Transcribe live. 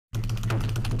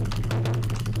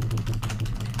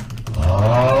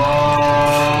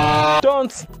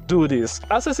do this.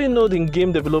 Accessing node in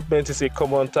game development is a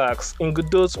common task. In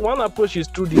Godot, one approach is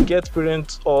through the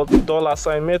getParent or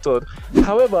 $sign method.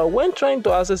 However, when trying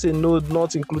to access a node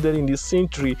not included in the scene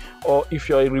tree, or if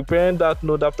you are repairing that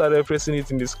node after referencing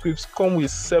it in the scripts, come with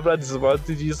several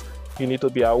disadvantages you need to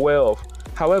be aware of.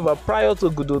 However, prior to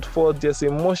Godot 4, there's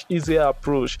a much easier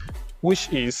approach,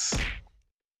 which is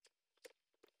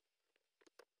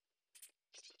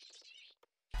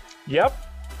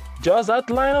just that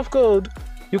line of code.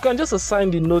 You can just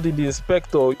assign the node in the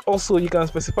inspector. Also, you can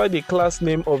specify the class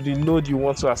name of the node you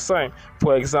want to assign.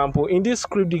 For example, in this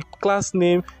script, the class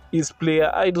name is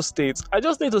player idle state. I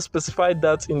just need to specify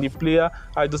that in the player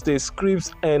idle state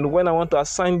scripts, and when I want to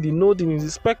assign the node in the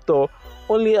inspector,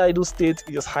 only idle state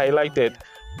is highlighted.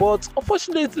 But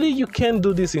unfortunately, you can't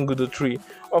do this in Godot 3.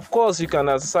 Of course, you can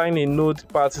assign a node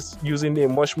part using a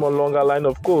much more longer line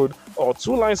of code, or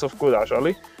 2 lines of code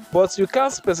actually, but you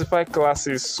can't specify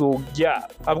classes, so yeah,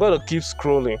 I've got to keep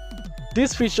scrolling.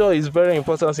 This feature is very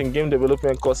important in game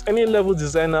development because any level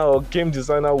designer or game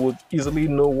designer would easily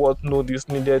know what node is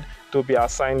needed to be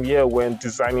assigned here when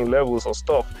designing levels or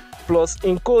stuff. Plus,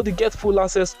 in code, you get full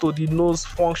access to the node's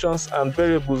functions and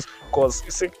variables because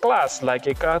it's a class like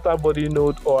a character body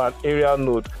node or an area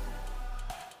node.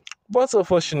 But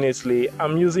unfortunately,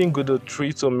 I'm using Godot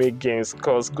 3 to make games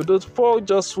because Godot 4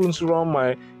 just won't run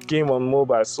my game on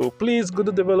mobile. So please,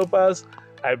 Godot developers,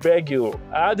 I beg you,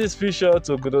 add this feature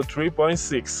to Godot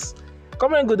 3.6.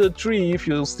 Comment Godot 3 if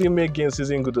you still make games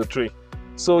using Godot 3.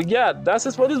 So yeah, that's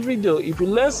it for this video. If you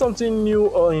learned something new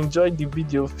or enjoyed the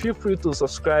video, feel free to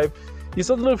subscribe. It's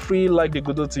totally free like the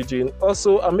Godot teaching.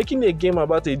 Also, I'm making a game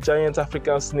about a giant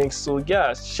African snake. So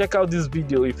yeah, check out this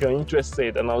video if you're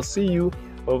interested, and I'll see you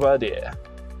over there.